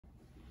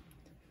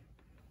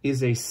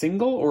Is a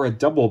single or a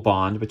double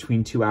bond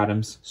between two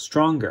atoms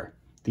stronger?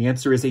 The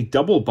answer is a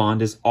double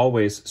bond is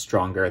always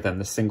stronger than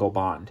the single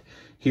bond.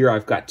 Here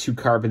I've got two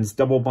carbons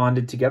double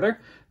bonded together.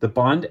 The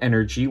bond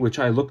energy, which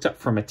I looked up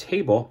from a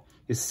table,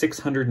 is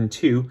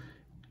 602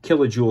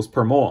 kilojoules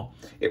per mole.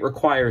 It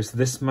requires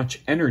this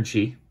much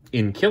energy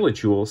in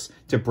kilojoules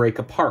to break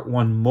apart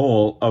 1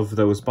 mole of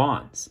those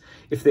bonds.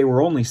 If they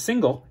were only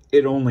single,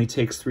 it only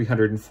takes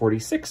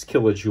 346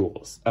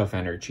 kilojoules of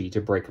energy to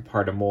break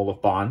apart a mole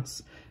of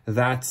bonds.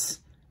 That's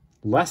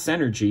less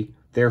energy,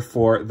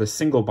 therefore the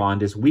single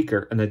bond is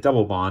weaker and the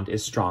double bond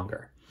is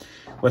stronger.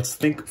 Let's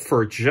think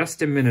for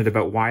just a minute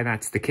about why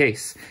that's the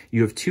case.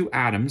 You have two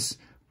atoms.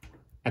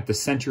 At the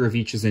center of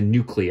each is a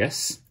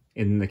nucleus.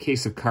 In the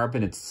case of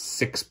carbon, it's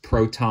 6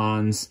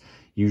 protons,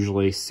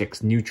 usually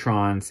 6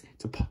 neutrons.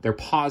 They're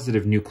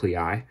positive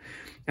nuclei.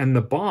 And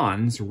the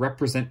bonds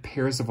represent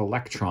pairs of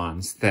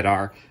electrons that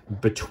are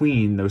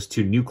between those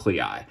two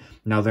nuclei.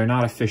 Now, they're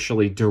not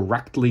officially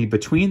directly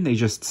between, they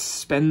just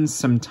spend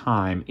some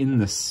time in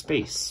the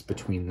space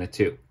between the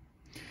two.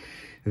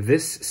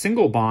 This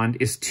single bond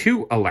is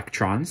 2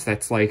 electrons.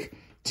 That's like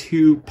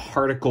 2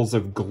 particles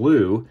of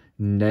glue,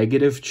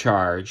 negative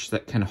charge,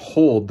 that can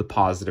hold the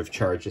positive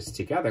charges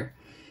together.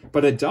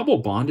 But a double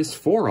bond is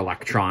 4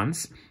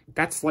 electrons.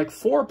 That's like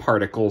 4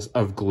 particles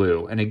of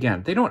glue. And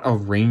again, they don't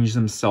arrange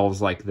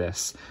themselves like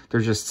this. They're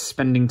just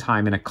spending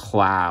time in a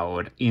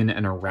cloud in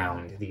and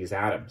around these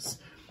atoms.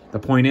 The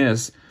point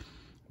is,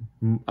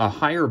 a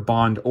higher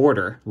bond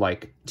order,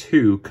 like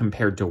 2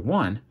 compared to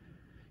 1,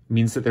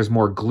 means that there's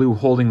more glue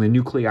holding the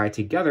nuclei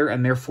together,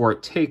 and therefore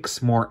it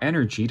takes more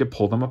energy to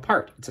pull them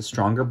apart. It's a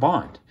stronger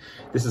bond.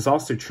 This is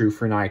also true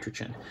for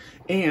nitrogen.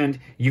 And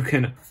you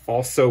can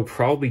also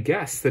probably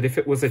guess that if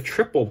it was a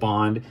triple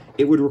bond,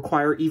 it would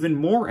require even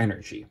more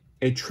energy.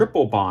 A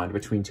triple bond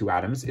between two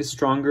atoms is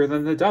stronger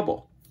than the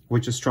double,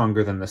 which is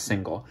stronger than the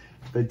single.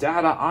 The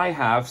data I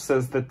have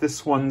says that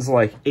this one's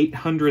like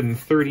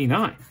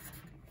 839.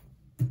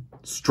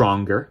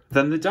 Stronger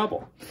than the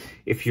double.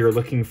 If you're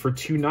looking for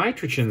 2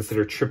 nitrogens that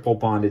are triple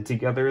bonded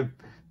together,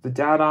 the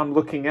data I'm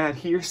looking at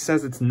here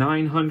says it's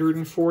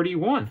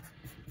 941.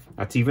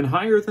 That's even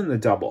higher than the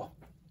double.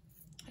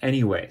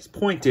 Anyways,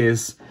 point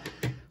is,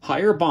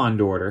 higher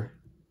bond order,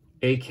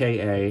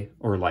 aka,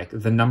 or like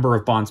the number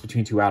of bonds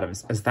between two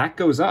atoms, as that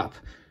goes up,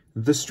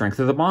 the strength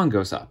of the bond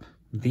goes up.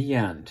 The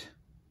end.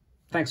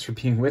 Thanks for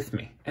being with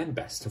me, and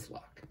best of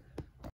luck.